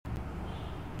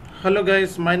Hello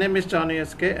guys, my name is Chanu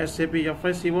SK, SAP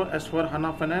FICO S4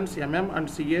 HANA Finance and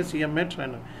CA CMA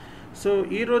Trainer. So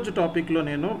ఈ రోజు topic లో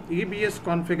నేను EBS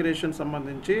configuration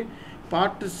సంబంధించి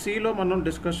part C లో మనం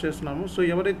discuss చేస్తున్నాము. సో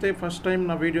ఎవరైతే ఫస్ట్ టైం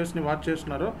నా వీడియోస్ ని వాచ్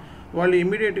చేస్తున్నారో వాళ్ళు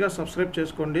ఇమిడియట్ గా సబ్స్క్రైబ్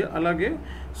చేసుకోండి. అలాగే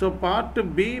సో పార్ట్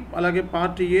బి అలాగే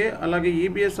పార్ట్ ఏ అలాగే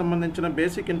EBS సంబంధించిన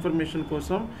బేసిక్ ఇన్ఫర్మేషన్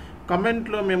కోసం కమెంట్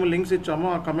లో మేము లింక్స్ ఇచ్చాము.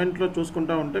 ఆ కమెంట్ లో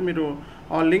చూసుకుంటా ఉంటే మీరు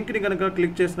ఆ లింక్ ని గనుక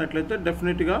క్లిక్ చేసినట్లయితే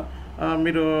డెఫినెట్ గా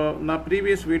మీరు నా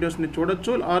ప్రీవియస్ వీడియోస్ని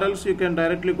చూడొచ్చు. Or else you can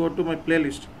directly go to my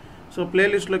playlist. So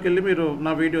ప్లేలిస్ట్లోకి వెళ్ళి మీరు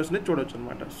నా వీడియోస్ని చూడొచ్చు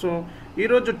అనమాట. సో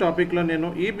ఈరోజు టాపిక్లో నేను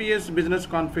EBS business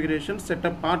configuration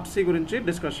setup part C గురించి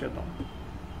డిస్కస్ చేద్దాం.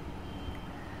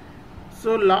 సో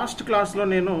లాస్ట్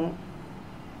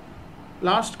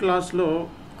క్లాస్లో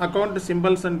అకౌంట్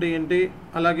సింబల్స్ అంటే ఏంటి,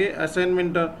 అలాగే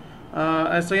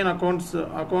assign accounts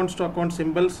to account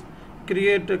symbols,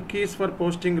 create keys for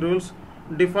posting rules,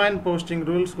 define posting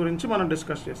rules గురించి మనం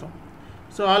డిస్కస్ చేసాం.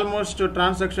 సో ఆల్మోస్ట్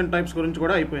ట్రాన్సాక్షన్ టైప్స్ గురించి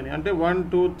కూడా అయిపోయినాయి. అంటే 1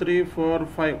 2 3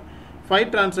 4 5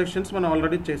 ట్రాన్సాక్షన్స్ మనం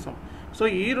ఆల్రెడీ చేసాం. సో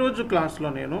ఈరోజు క్లాస్లో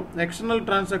నేను external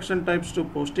transaction types to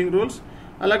posting rules,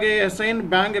 అలాగే assign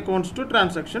bank accounts to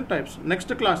transaction types.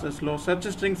 Next క్లాసెస్లో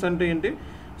సెర్చ్ స్ట్రింగ్స్ అంటే ఏంటి,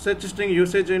 సెర్చ్ స్ట్రింగ్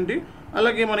యూసేజ్ ఏంటి,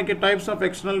 అలాగే మనకి టైప్స్ ఆఫ్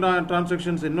ఎక్స్టర్నల్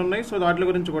ట్రాన్సాక్షన్స్ ఎన్ని ఉన్నాయి, సో వాటి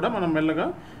గురించి కూడా మనం మెల్లగా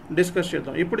డిస్కస్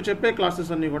చేద్దాం. ఇప్పుడు చెప్పే క్లాసెస్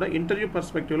అన్నీ కూడా ఇంటర్వ్యూ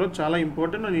పర్స్పెక్టివ్లో చాలా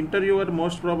important. And interviewer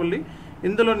most probably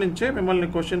ఇందులో నుంచే మిమ్మల్ని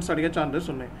క్వశ్చన్స్ అడిగే ఛాన్సెస్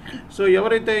ఉన్నాయి. సో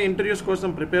ఎవరైతే ఇంటర్వ్యూస్ కోసం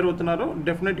ప్రిపేర్ అవుతున్నారో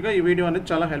డెఫినెట్గా ఈ వీడియో అనేది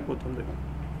చాలా హెల్ప్ అవుతుంది.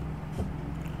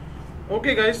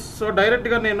 ఓకే గైస్, సో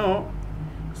డైరెక్ట్గా నేను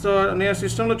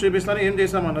సిస్టంలో చూపిస్తాను ఏం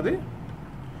చేసామన్నది.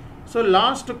 సో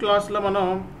లాస్ట్ క్లాస్లో మనం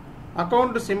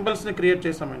అకౌంట్ సింబల్స్ని క్రియేట్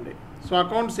చేసామండి. సో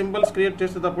అకౌంట్ సింబల్స్ క్రియేట్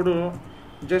చేసేటప్పుడు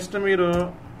జస్ట్ మీరు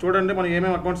చూడండి మనం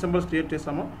ఏమేమి అకౌంట్ సింబల్స్ క్రియేట్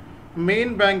చేసామో.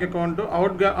 Main bank account,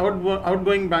 out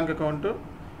going bank account,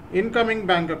 incoming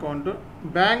bank account,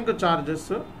 bank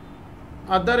charges,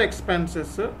 other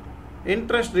expenses,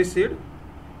 interest received,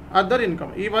 other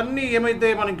income. ఇవన్నీ ఏమైతే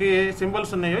మనకి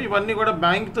సింబల్స్ ఉన్నాయో ఇవన్నీ కూడా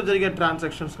బ్యాంక్తో జరిగే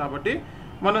ట్రాన్సాక్షన్స్ కాబట్టి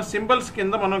మన సింబల్స్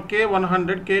కింద మనం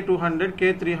K100, K200,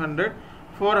 K300,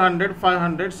 400,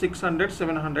 500, 600,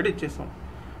 700 ఇచ్చేసాం.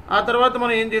 ఆ తర్వాత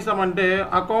మనం ఏం చేసామంటే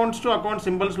అకౌంట్స్ టు అకౌంట్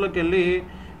సింబల్స్లోకి వెళ్ళి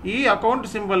ఈ అకౌంట్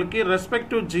సింబల్కి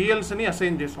రెస్పెక్టివ్ జిఎల్స్ని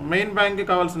అసైన్ చేసాం. మెయిన్ బ్యాంక్కి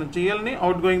కావాల్సిన జిఎల్ని,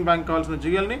 అవుట్ గోయింగ్ బ్యాంక్ కావాల్సిన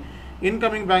జిఎల్ని,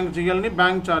 ఇన్కమింగ్ బ్యాంక్ జిఎల్ని,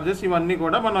 బ్యాంక్ ఛార్జెస్ ఇవన్నీ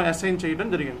కూడా మనం అసైన్ చేయడం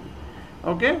జరిగింది.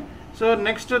 ఓకే, సో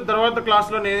నెక్స్ట్ తర్వాత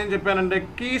క్లాస్లో నేనేం చెప్పానంటే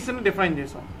కీస్ని డిఫైన్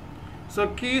చేసాం. సో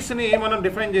కీస్ని మనం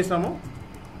డిఫైన్ చేసాము.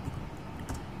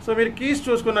 సో మీరు కీస్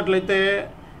చూసుకున్నట్లయితే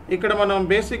ఇక్కడ మనం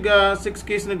బేసిక్గా 6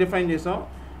 కీస్ని డిఫైన్ చేసాం.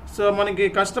 సో మనకి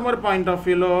కస్టమర్ పాయింట్ ఆఫ్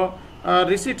వ్యూలో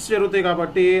రిసిట్స్ జరుగుతాయి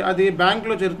కాబట్టి అది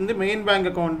బ్యాంక్లో జరుగుతుంది. మెయిన్ బ్యాంక్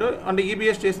అకౌంట్ అంటే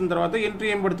EBS చేసిన తర్వాత ఎంట్రీ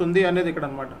ఏం పడుతుంది అనేది ఇక్కడ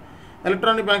అనమాట.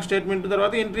 ఎలక్ట్రానిక్ బ్యాంక్ స్టేట్మెంట్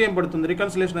తర్వాత ఎంట్రీ ఏం పడుతుంది,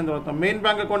 రికన్సిలేషన్ అయిన తర్వాత main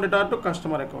bank account ఇటార్ to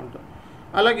customer account.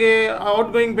 అలాగే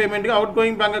out going పేమెంట్గా out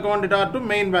going bank account ఇటార్ to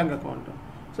main bank account.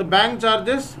 So bank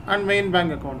charges and main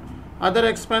bank account, other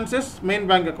expenses main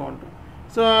bank account.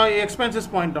 So ఈ expenses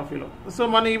point of వ్యూలో so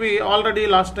మనం ఇవి already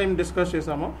last time discuss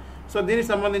చేసాము. So దీనికి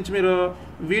సంబంధించి మీరు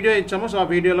video ఇచ్చాము, so ఆ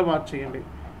వీడియోలో వాచ్ చేయండి.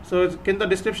 సో కింద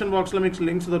డిస్క్రిప్షన్ బాక్స్లో మీకు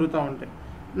లింక్స్ దొరుకుతూ ఉంటాయి.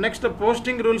 నెక్స్ట్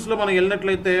పోస్టింగ్ రూల్స్లో మనం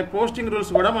వెళ్ళినట్లయితే పోస్టింగ్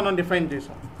రూల్స్ కూడా మనం డిఫైన్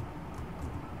చేసాం.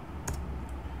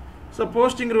 సో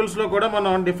పోస్టింగ్ రూల్స్లో కూడా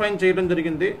మనం డిఫైన్ చేయడం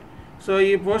జరిగింది. సో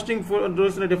ఈ పోస్టింగ్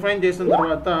రూల్స్ని డిఫైన్ చేసిన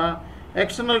తర్వాత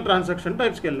ఎక్స్టర్నల్ ట్రాన్సాక్షన్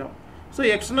టైప్స్కి వెళ్ళాం. సో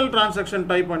ఎక్స్టర్నల్ ట్రాన్సాక్షన్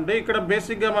టైప్ అంటే ఇక్కడ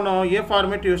బేసిక్గా మనం ఏ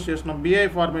ఫార్మేట్ యూస్ చేస్తున్నాం, BI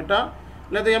ఫార్మేటా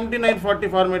లేదా MT940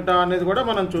 ఫార్మేటా అనేది కూడా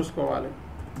మనం చూసుకోవాలి.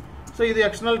 సో ఇది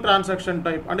ఎక్స్టర్నల్ ట్రాన్సాక్షన్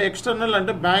టైప్ అంటే ఎక్స్టర్నల్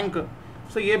అంటే బ్యాంక్.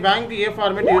 సో ఏ బ్యాంక్ ఏ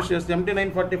ఫార్మేట్ యూస్ చేస్తుంది,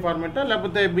 MT940 ఫార్మేటా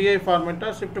లేకపోతే BI ఫార్మేటా,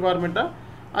 స్విఫ్ట్ ఫార్మేటా,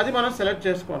 అది మనం సెలెక్ట్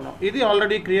చేసుకున్నాం. ఇది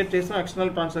ఆల్రెడీ క్రియేట్ చేసాం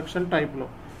ఎక్స్టర్నల్ ట్రాన్సాక్షన్ టైప్లో.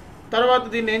 తర్వాత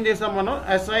దీన్ని ఏం చేసాం మనం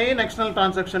assign external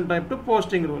transaction type to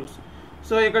posting rules.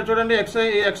 So ఇక్కడ చూడండి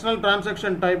ఎక్స్టర్నల్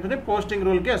ట్రాన్సాక్షన్ టైప్ని పోస్టింగ్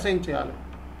రూల్కి అసైన్ చేయాలి.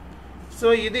 సో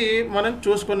ఇది మనం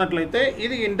చూసుకున్నట్లయితే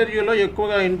ఇది ఇంటర్వ్యూలో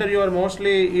ఎక్కువగా ఇంటర్వ్యూవర్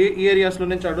మోస్ట్లీ ఈ ఏరియాస్లో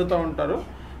నుంచి అడుగుతూ ఉంటారు.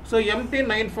 సో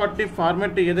MT940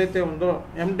 ఫార్మెట్ ఏదైతే ఉందో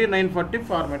MT940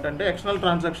 ఫార్మెట్ అంటే ఎక్స్టర్నల్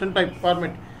ట్రాన్సాక్షన్ టైప్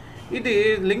ఫార్మెట్. ఇది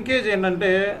లింకేజ్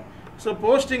ఏంటంటే సో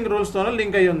పోస్టింగ్ రూల్స్తోనూ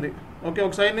లింక్ అయ్యి ఉంది. ఓకే,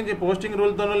 ఒక సైడ్ నుంచి పోస్టింగ్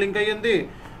రూల్తోనూ లింక్ అయ్యింది,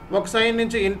 ఒక సైడ్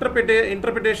నుంచి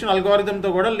ఇంటర్ప్రిటేషన్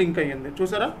అల్గారిథంతో కూడా లింక్ అయ్యింది.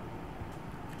 చూసారా,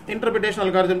 ఇంటర్ప్రిటేషన్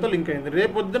అల్గారిథంతో లింక్ అయింది.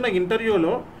 రేపొద్దున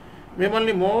ఇంటర్వ్యూలో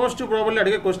మిమ్మల్ని మోస్ట్ ప్రాబబ్లీ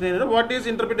అడిగే క్వశ్చన్ ఏంటంటే వాట్ ఈజ్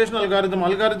ఇంటర్ప్రిటేషన్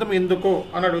అల్గారిథం ఎందుకు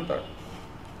అని అడుగుతాడు.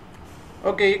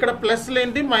 ఓకే, ఇక్కడ ప్లస్లు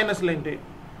ఏంటి మైనస్లు ఏంటి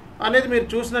అనేది మీరు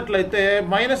చూసినట్లయితే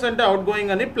మైనస్ అంటే అవుట్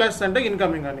గోయింగ్ అని, ప్లస్ అంటే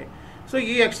ఇన్కమింగ్ అని. సో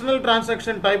ఈ ఎక్స్టర్నల్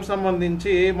ట్రాన్సాక్షన్ టైప్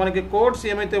సంబంధించి మనకి కోడ్స్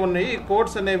ఏమైతే ఉన్నాయి ఈ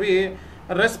కోడ్స్ అనేవి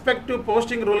రెస్పెక్టివ్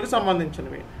పోస్టింగ్ రూల్కి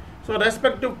సంబంధించినవి. సో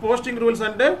రెస్పెక్టివ్ పోస్టింగ్ రూల్స్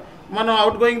అంటే మనం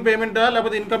అవుట్ గోయింగ్ పేమెంటా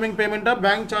లేకపోతే incoming పేమెంటా,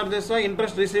 bank charges,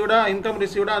 interest రిసీవ్డా, income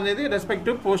రిసీవ్డా అనేది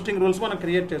రెస్పెక్టివ్ పోస్టింగ్ రూల్స్ మనం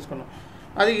క్రియేట్ చేసుకున్నాం.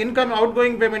 అది అవుట్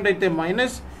గోయింగ్ పేమెంట్ అయితే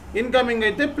మైనస్, ఇన్కమింగ్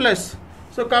అయితే ప్లస్.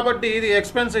 సో కాబట్టి ఇది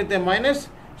ఎక్స్పెన్స్ అయితే మైనస్,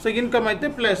 సో ఇన్కమ్ అయితే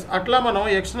ప్లస్. అట్లా మనం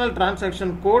ఎక్స్టర్నల్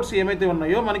ట్రాన్సాక్షన్ కోడ్స్ ఏమైతే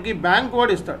ఉన్నాయో మనకి బ్యాంక్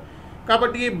వాడు ఇస్తాడు.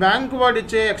 కాబట్టి ఈ బ్యాంక్ వాడు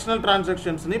ఇచ్చే ఎక్స్టర్నల్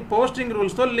ట్రాన్సాక్షన్స్ని పోస్టింగ్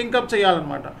రూల్స్తో లింకప్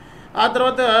చేయాలన్నమాట. ఆ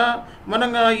తర్వాత మనం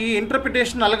ఈ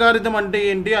ఇంటర్ప్రిటేషన్ అల్గారిథం అంటే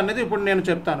ఏంటి అనేది ఇప్పుడు నేను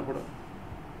చెప్తాను. ఇప్పుడు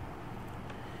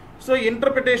సో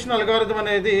ఇంటర్ప్రిటేషన్ అల్గారిథం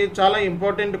అనేది చాలా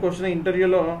ఇంపార్టెంట్ క్వశ్చన్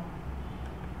ఇంటర్వ్యూలో.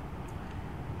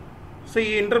 సో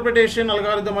ఈ ఇంటర్ప్రిటేషన్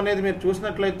అల్గారిథం అనేది మీరు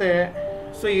చూసినట్లయితే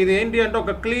సో ఇదేంటి అంటే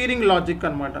ఒక క్లియరింగ్ లాజిక్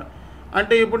అనమాట.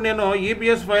 అంటే ఇప్పుడు నేను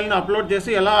ఈబిఎస్ ఫైల్ని అప్లోడ్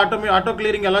చేసి ఎలా ఆటో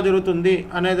క్లియరింగ్ ఎలా జరుగుతుంది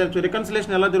అనేది,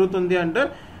 రికన్సిలేషన్ ఎలా జరుగుతుంది అంటే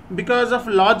బికాజ్ ఆఫ్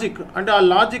లాజిక్. అంటే ఆ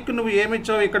లాజిక్ నువ్వు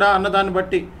ఏమిచ్చావు ఇక్కడ అన్నదాన్ని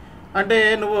బట్టి, అంటే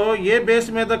నువ్వు ఏ బేస్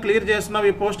మీద క్లియర్ చేస్తున్నావు,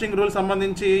 ఈ పోస్టింగ్ రూల్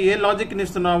సంబంధించి ఏ లాజిక్ని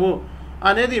ఇస్తున్నావు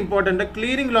అనేది ఇంపార్టెంట్.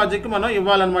 క్లియరింగ్ లాజిక్ మనం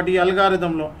ఇవ్వాలన్నమాట ఈ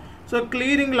అల్గారిథంలో. సో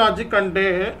క్లియరింగ్ లాజిక్ అంటే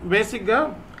బేసిక్గా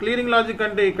క్లియరింగ్ లాజిక్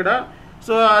అంటే ఇక్కడ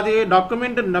సో అది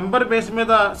డాక్యుమెంట్ నెంబర్ బేస్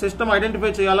మీద సిస్టమ్ ఐడెంటిఫై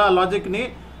చేయాలా ఆ లాజిక్ని,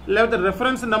 లేకపోతే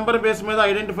రెఫరెన్స్ నెంబర్ బేస్ మీద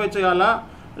ఐడెంటిఫై చేయాలా,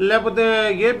 లేకపోతే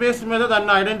ఏ బేస్ మీద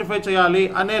దాన్ని ఐడెంటిఫై చేయాలి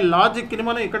అనే లాజిక్ని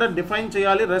మనం ఇక్కడ డిఫైన్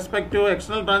చేయాలి. Respective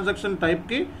external transaction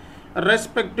టైప్కి,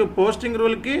 respective posting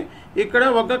రూల్కి ఇక్కడ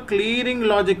ఒక క్లియరింగ్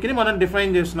లాజిక్ని మనం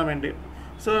డిఫైన్ చేస్తున్నామండి.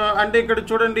 సో అంటే ఇక్కడ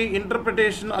చూడండి,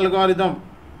 interpretation algorithm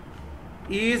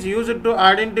is used to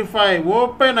identify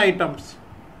open items.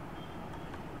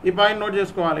 ఈ పాయింట్ నోట్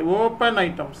చేసుకోవాలి, open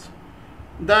items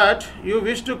that you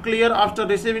wish to clear after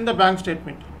receiving the bank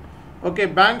statement. Okay,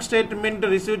 bank statement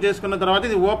receive చేసుకున్న తర్వాత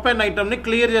ఇది ఓపెన్ ఐటమ్ని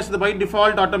క్లియర్ చేస్తుంది బై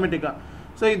డిఫాల్ట్ ఆటోమేటిక్గా.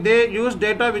 So they use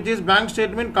data which is bank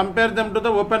statement, compare them to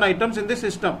the open items in the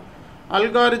system.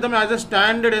 Algorithm as a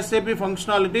standard SAP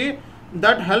functionality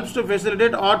that helps to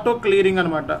facilitate auto clearing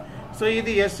అనమాట. So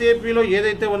ఇది ఎస్ఏపిలో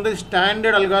ఏదైతే ఉందో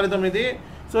standard algorithm ఇది.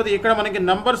 So అది ఇక్కడ మనకి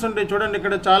numbers ఉంటాయి చూడండి,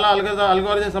 ఇక్కడ చాలా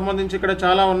అల్గారిథం సంబంధించి ఇక్కడ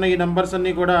చాలా ఉన్నాయి. ఈ నెంబర్స్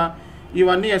అన్నీ కూడా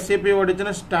ఇవన్నీ ఎస్ఏపి వాడు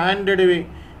ఇచ్చిన స్టాండర్డ్వి.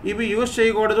 ఇవి యూజ్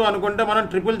చేయకూడదు అనుకుంటే మనం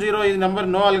 000 ఇది నెంబర్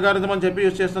నో అల్గారిథం అని చెప్పి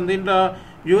యూజ్ చేస్తాం. దీంట్లో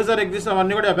యూజర్ ఎగ్జిస్ట్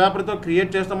అవన్నీ కూడా పేపర్తో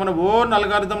క్రియేట్ చేస్తాం. మనం ఓన్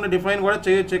అల్గారిథంని డిఫైన్ కూడా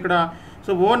చేయొచ్చు ఇక్కడ.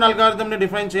 సో ఓన్ అల్గారిథంని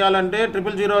డిఫైన్ చేయాలంటే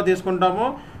 000 తీసుకుంటాము.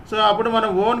 సో అప్పుడు మనం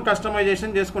ఓన్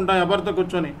కస్టమైజేషన్ చేసుకుంటాం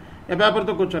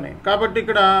పేపర్తో కూర్చొని. కాబట్టి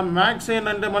ఇక్కడ మ్యాక్స్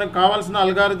ఏంటంటే మనకు కావాల్సిన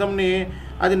అల్గారిథంని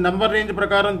అది నెంబర్ రేంజ్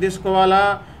ప్రకారం తీసుకోవాలా,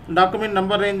 డాక్యుమెంట్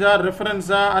నెంబర్ రేంజా,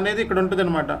 రిఫరెన్సా అనేది ఇక్కడ ఉంటుంది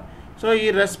అనమాట. సో ఈ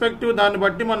రెస్పెక్టివ్ దాన్ని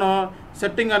బట్టి మనం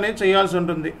సెట్టింగ్ అనేది చేయాల్సి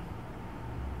ఉంటుంది.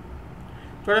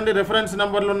 చూడండి, రిఫరెన్స్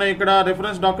నెంబర్లు ఉన్నాయి, ఇక్కడ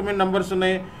రిఫరెన్స్ డాక్యుమెంట్ నెంబర్స్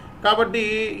ఉన్నాయి. కాబట్టి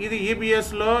ఇది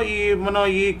ఈబిఎస్లో మనం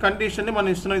ఈ కండిషన్ని మనం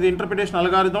ఇస్తున్నాం. ఇది ఇంటర్ప్రిటేషన్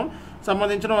అల్గారిథం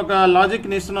సంబంధించిన ఒక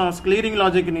లాజిక్ని ఇస్తున్నాం, క్లియరింగ్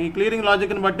లాజిక్ని. ఈ క్లియరింగ్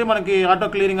లాజిక్ని బట్టి మనకి ఆటో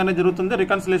క్లియరింగ్ అనేది జరుగుతుంది,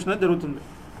 రికన్సిలేషన్ అనేది జరుగుతుంది.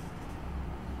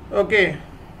 ఓకే,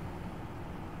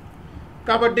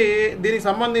 కాబట్టి దీనికి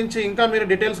సంబంధించి ఇంకా మీరు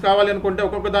డీటెయిల్స్ కావాలి అనుకుంటే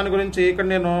ఒక్కొక్క దాని గురించి ఇక్కడ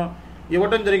నేను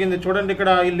ఇవ్వడం జరిగింది. చూడండి, ఇక్కడ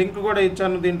ఈ లింక్ కూడా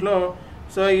ఇచ్చాను దీంట్లో.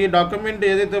 సో ఈ డాక్యుమెంట్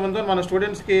ఏదైతే ఉందో మన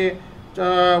స్టూడెంట్స్కి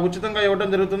ఉచితంగా ఇవ్వడం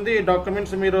జరుగుతుంది. ఈ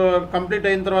డాక్యుమెంట్స్ మీరు కంప్లీట్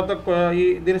అయిన తర్వాత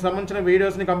దీనికి సంబంధించిన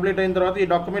వీడియోస్ని కంప్లీట్ అయిన తర్వాత ఈ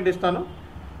డాక్యుమెంట్ ఇస్తాను.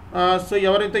 సో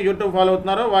ఎవరైతే యూట్యూబ్ ఫాలో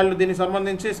అవుతున్నారో వాళ్ళు దీనికి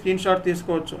సంబంధించి స్క్రీన్ షాట్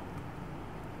తీసుకోవచ్చు.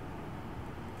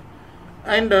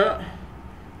 అండ్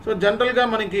సో జనరల్గా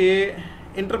మనకి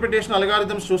ఇంటర్ప్రిటేషన్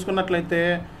అల్గారిథమ్స్ చూసుకున్నట్లయితే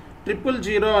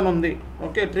 000 అని ఉంది.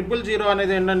 ఓకే, 000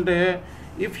 అనేది ఏంటంటే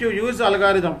ఇఫ్ యూ యూజ్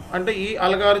అల్గారిథం, అంటే ఈ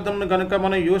అల్గారిథంను కనుక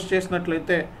మనం యూజ్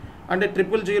చేసినట్లయితే, అంటే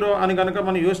 000 అని కనుక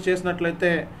మనం యూజ్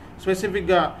చేసినట్లయితే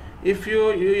స్పెసిఫిక్గా if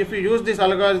you use this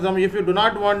algorithm, if you do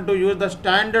not want to use the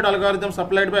standard algorithm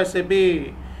supplied by SAP,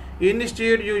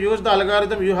 instead you use the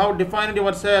algorithm you have defined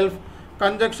yourself,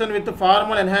 conjunction with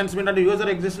formal enhancement అంటే user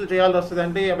exist చేయాల్సి వస్తుంది.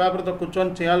 అంటే ఈ పేపర్తో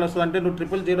కూర్చొని చేయాల్సి వస్తుంది. అంటే నువ్వు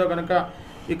 000 కనుక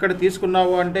ఇక్కడ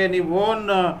తీసుకున్నావు అంటే నీ ఓన్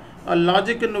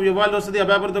లాజిక్ నువ్వు ఇవ్వాల్సి వస్తుంది. ఆ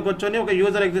పేపర్తో కూర్చొని ఒక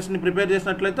యూజర్ ఎగ్జిస్ట్ని ప్రిపేర్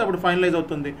చేసినట్లయితే అప్పుడు ఫైనలైజ్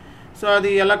అవుతుంది. సో అది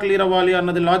ఎలా క్లియర్ అవ్వాలి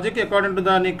అన్నది లాజిక్ అకార్డింగ్ టు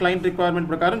దాని క్లయింట్ రిక్వైర్మెంట్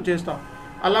ప్రకారం చేస్తాం.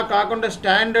 అలా కాకుండా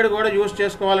స్టాండర్డ్ కూడా యూజ్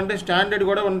చేసుకోవాలంటే స్టాండర్డ్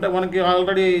కూడా మనకి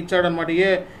ఆల్రెడీ ఇచ్చాడనమాట.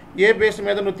 ఏ బేస్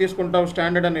మీద నువ్వు తీసుకుంటావు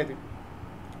స్టాండర్డ్ అనేది.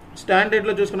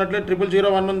 స్టాండర్డ్లో చూసుకున్నట్లయితే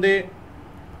 001 ఉంది.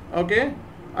 ఓకే,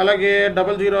 అలాగే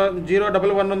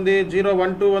 00011 ఉంది,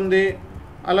 012 ఉంది,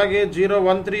 అలాగే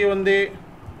 013 ఉంది,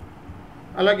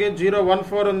 అలాగే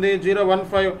 014 ఉంది,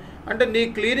 015. అంటే నీ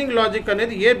క్లియరింగ్ లాజిక్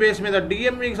అనేది ఏ బేస్ మీద,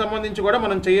 డిఎంఈకి సంబంధించి కూడా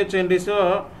మనం చేయొచ్చండి. సో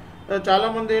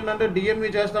చాలామంది ఏంటంటే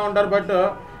డిఎంఈ చేస్తూ ఉంటారు, బట్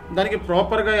దానికి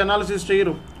ప్రాపర్గా అనాలిసిస్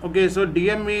చేయరు. ఓకే, సో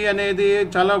డిఎంఈ అనేది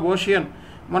చాలా ఓషియన్.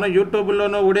 మన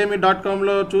యూట్యూబ్లోనూ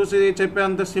udemy.comలో చూసి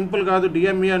చెప్పేంత సింపుల్ కాదు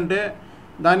డిఎంఈ అంటే.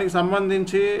 దానికి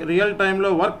సంబంధించి రియల్ టైంలో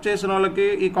వర్క్ చేసిన వాళ్ళకి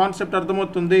ఈ కాన్సెప్ట్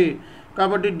అర్థమవుతుంది.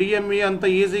 కాబట్టి డిఎంఈ అంత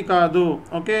ఈజీ కాదు.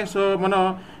 ఓకే, సో మనం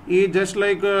ఈ జస్ట్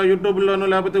లైక్ యూట్యూబ్లోను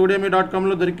లేకపోతే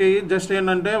udemy.comలో దొరికేవి జస్ట్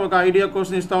ఏంటంటే ఒక ఐడియా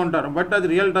కోసం ఇస్తూ ఉంటారు, బట్ అది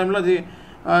రియల్ టైంలో అది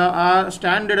ఆ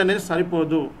స్టాండర్డ్ అనేది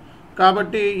సరిపోదు.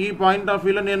 కాబట్టి ఈ పాయింట్ ఆఫ్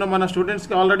వ్యూలో నేను మన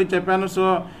స్టూడెంట్స్కి ఆల్రెడీ చెప్పాను. సో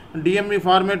డిఎంఈ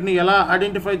ఫార్మేట్ని ఎలా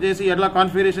ఐడెంటిఫై చేసి ఎలా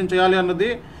కాన్ఫిగరేషన్ చేయాలి అన్నది.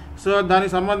 సో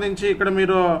దానికి సంబంధించి ఇక్కడ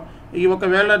మీరు ఈ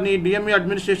ఒకవేళ నీ DME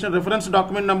administration reference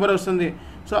document number వస్తుంది.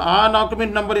 సో ఆ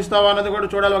డాక్యుమెంట్ నెంబర్ ఇస్తావా అన్నది కూడా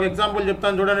చూడాలి. ఒక ఎగ్జాంపుల్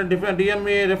చెప్తాను చూడండి,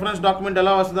 డిఎంఈ రిఫరెన్స్ డాక్యుమెంట్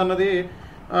ఎలా వస్తుంది అన్నది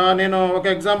నేను ఒక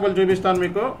ఎగ్జాంపుల్ చూపిస్తాను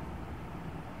మీకు.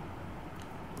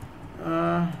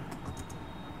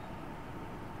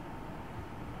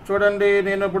 చూడండి,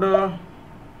 నేను ఇప్పుడు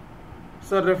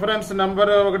సో రిఫరెన్స్ నెంబర్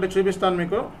ఒకటి చూపిస్తాను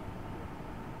మీకు.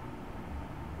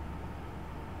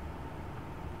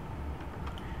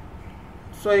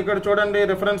 సో ఇక్కడ చూడండి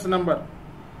రిఫరెన్స్ నెంబర్.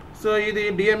 సో ఇది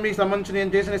డిఎంఈకి సంబంధించి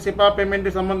నేను చేసిన సిపా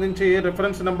పేమెంట్కి సంబంధించి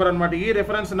రిఫరెన్స్ నెంబర్ అనమాట. ఈ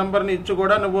రిఫరెన్స్ నెంబర్ని ఇచ్చి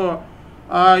కూడా నువ్వు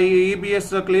ఈ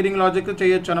ఈబిఎస్ క్లియరింగ్ లాజిక్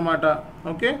చేయొచ్చు అనమాట.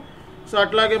 ఓకే, సో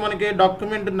అట్లాగే మనకి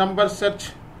document number search.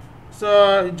 So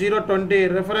 020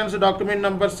 reference document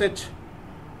number search.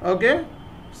 Okay,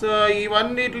 so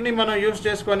ఇవన్నిటిని మనం యూస్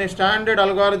చేసుకొని స్టాండర్డ్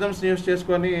అల్గారిథమ్స్ యూస్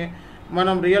చేసుకొని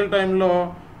మనం రియల్ టైంలో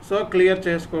సో క్లియర్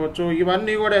చేసుకోవచ్చు.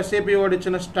 ఇవన్నీ కూడా ఎస్ఏపి వాడు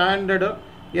ఇచ్చిన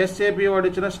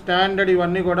స్టాండర్డ్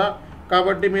ఇవన్నీ కూడా.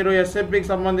 కాబట్టి మీరు ఎస్ఏపికి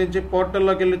సంబంధించి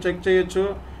పోర్టల్లోకి వెళ్ళి చెక్ చేయొచ్చు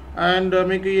అండ్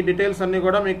మీకు ఈ డీటెయిల్స్ అన్నీ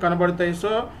కూడా మీకు కనబడతాయి.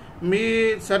 సో మీ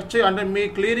సెర్చ్ అంటే మీ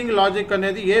క్లియరింగ్ లాజిక్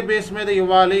అనేది ఏ బేస్ మీద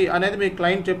ఇవ్వాలి అనేది మీ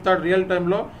క్లయింట్ చెప్తాడు రియల్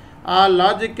టైంలో. ఆ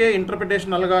లాజిక్కే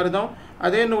ఇంటర్ప్రిటేషన్ అల్గారిథం.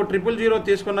 అదే నువ్వు 000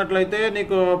 తీసుకున్నట్లయితే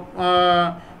నీకు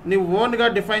నీవు ఓన్గా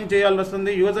డిఫైన్ చేయాల్సి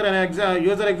వస్తుంది,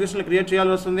 యూజర్ ఎగ్జిస్టెన్లు క్రియేట్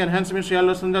చేయాల్సి వస్తుంది, ఎన్హాన్స్మెంట్స్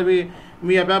చేయాల్సి వస్తుంది, అవి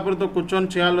మీ అబాపర్తో కూర్చొని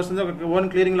చేయాల్సి వస్తుంది ఒక ఓన్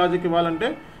క్లియరింగ్ లాజిక్ ఇవ్వాలంటే.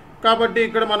 కాబట్టి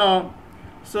ఇక్కడ మనం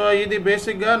సో ఇది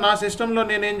బేసిక్గా నా సిస్టంలో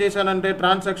నేనేం చేశానంటే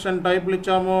ట్రాన్సాక్షన్ టైప్లు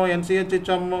ఇచ్చాము, ఎన్సిహెచ్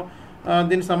ఇచ్చాము,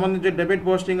 దీనికి సంబంధించి డెబిట్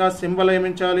పోస్టింగ్ సింబల్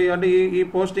ఏమించాలి అంటే ఈ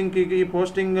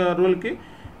పోస్టింగ్ రూల్కి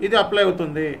ఇది అప్లై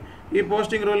అవుతుంది, ఈ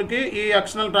పోస్టింగ్ రూల్కి ఈ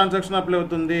ఎక్స్టర్నల్ ట్రాన్సాక్షన్ అప్లై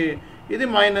అవుతుంది, ఇది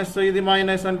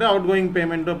మైనస్ అంటే అవుట్ గోయింగ్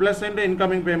పేమెంట్, ప్లస్ అంటే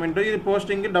ఇన్కమింగ్ పేమెంట్, ఇది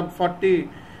పోస్టింగ్కి 40.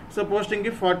 సో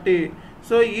పోస్టింగ్కి 40.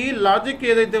 సో ఈ లాజిక్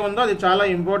ఏదైతే ఉందో అది చాలా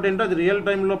ఇంపార్టెంట్. అది రియల్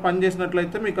టైంలో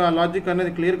పనిచేసినట్లయితే మీకు ఆ లాజిక్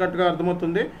అనేది క్లియర్ కట్గా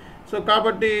అర్థమవుతుంది. సో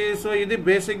కాబట్టి సో ఇది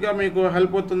బేసిక్గా మీకు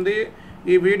హెల్ప్ అవుతుంది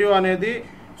ఈ వీడియో అనేది.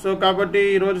 సో కాబట్టి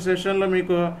ఈరోజు సెషన్లో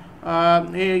మీకు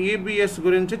ఈబిఎస్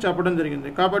గురించి చెప్పడం జరిగింది.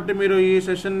 కాబట్టి మీరు ఈ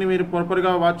సెషన్ని మీరు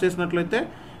ప్రాపర్గా వాచ్ చేసినట్లయితే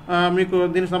మీకు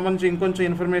దీనికి సంబంధించి ఇంకొంచెం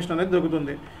ఇన్ఫర్మేషన్ అనేది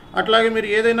దొరుకుతుంది. అట్లాగే మీరు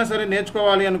ఏదైనా సరే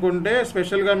నేర్చుకోవాలి అనుకుంటే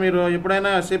స్పెషల్గా మీరు ఎప్పుడైనా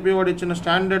ఎస్ఏపి వాడు ఇచ్చిన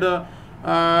స్టాండర్డ్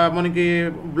మనకి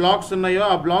బ్లాక్స్ ఉన్నాయో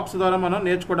ఆ బ్లాక్స్ ద్వారా మనం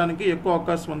నేర్చుకోవడానికి ఎక్కువ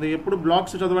అవకాశం ఉంది. ఎప్పుడు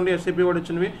బ్లాక్స్ చదవండి ఎస్ఏపి వాడు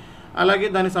ఇచ్చినవి. అలాగే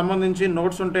దానికి సంబంధించి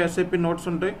నోట్స్ ఉంటాయి, ఎస్ఏపి నోట్స్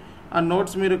ఉంటాయి. ఆ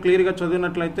నోట్స్ మీరు క్లియర్గా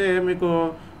చదివినట్లయితే మీకు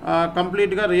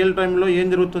కంప్లీట్గా రియల్ టైంలో ఏం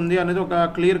జరుగుతుంది అనేది ఒక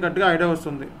క్లియర్ కట్గా ఐడియా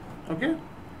వస్తుంది. ఓకే,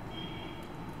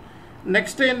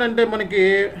 నెక్స్ట్ ఏంటంటే మనకి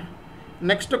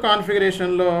నెక్స్ట్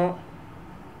కాన్ఫిగరేషన్లో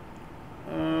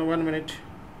 1 minute.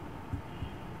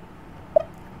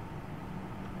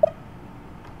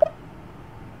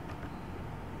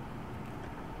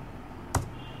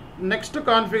 నెక్స్ట్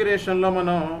కాన్ఫిగరేషన్లో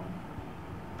మనం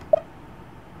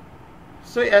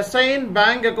so assign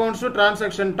bank accounts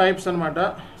transaction types అనమాట.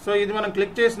 సో ఇది మనం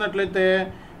క్లిక్ చేసినట్లయితే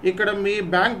ఇక్కడ మీ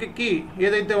బ్యాంక్కి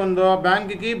ఏదైతే ఉందో ఆ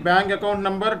బ్యాంక్కి bank account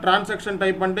number, transaction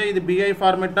type అంటే ఇది బిఐ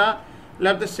ఫార్మెటా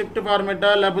లేకపోతే స్విఫ్ట్ ఫార్మెటా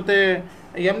లేకపోతే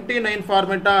MT9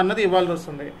 ఫార్మెటా అన్నది ఇవ్వాల్సి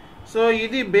వస్తుంది. సో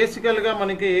ఇది బేసికల్గా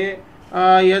మనకి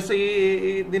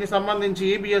దీనికి సంబంధించి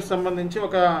ఈబిఎస్ సంబంధించి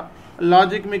ఒక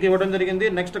లాజిక్ మీకు ఇవ్వడం జరిగింది.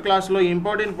 నెక్స్ట్ క్లాస్లో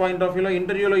ఇంపార్టెంట్ పాయింట్ ఆఫ్ వ్యూలో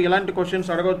ఇంటర్వ్యూలో ఎలాంటి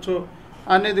క్వశ్చన్స్ అడగవచ్చు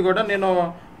అనేది కూడా నేను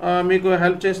మీకు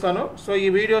హెల్ప్ చేస్తాను. సో ఈ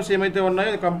వీడియోస్ ఏమైతే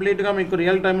ఉన్నాయో కంప్లీట్గా మీకు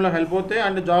రియల్ టైంలో హెల్ప్ అవుతాయి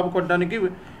అండ్ జాబ్ కొట్టడానికి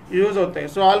యూజ్ అవుతాయి.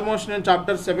 సో ఆల్మోస్ట్ నేను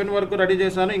చాప్టర్ 7 వరకు రెడీ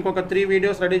చేశాను, ఇంకొక 3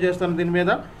 వీడియోస్ రెడీ చేస్తాను దీని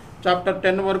మీద, చాప్టర్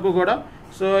 10 వరకు కూడా.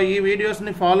 సో ఈ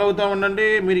వీడియోస్ని ఫాలో అవుతూ ఉండండి.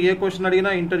 మీరు ఏ క్వశ్చన్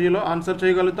అడిగినా ఇంటర్వ్యూలో ఆన్సర్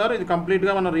చేయగలుగుతారు. ఇది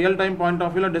కంప్లీట్గా మనం రియల్ టైం పాయింట్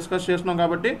ఆఫ్ వ్యూలో డిస్కస్ చేస్తున్నాం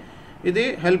కాబట్టి ఇది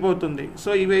హెల్ప్ అవుతుంది. సో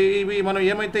ఇవి మనం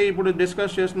ఏమైతే ఇప్పుడు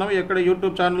డిస్కస్ చేస్తున్నామో ఎక్కడ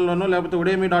యూట్యూబ్ ఛానల్లోనూ లేకపోతే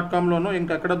udemy.comలోనూ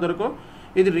ఇంకెక్కడ దొరకో,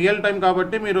 ఇది రియల్ టైం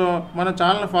కాబట్టి మీరు మన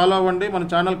ఛానల్ ఫాలో అవ్వండి. మన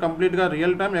ఛానల్ కంప్లీట్గా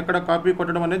రియల్ టైం, ఎక్కడ కాపీ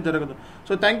కొట్టడం అనేది జరగదు.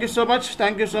 So thank you so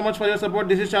much for your support.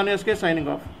 This is Chanu signing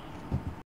off.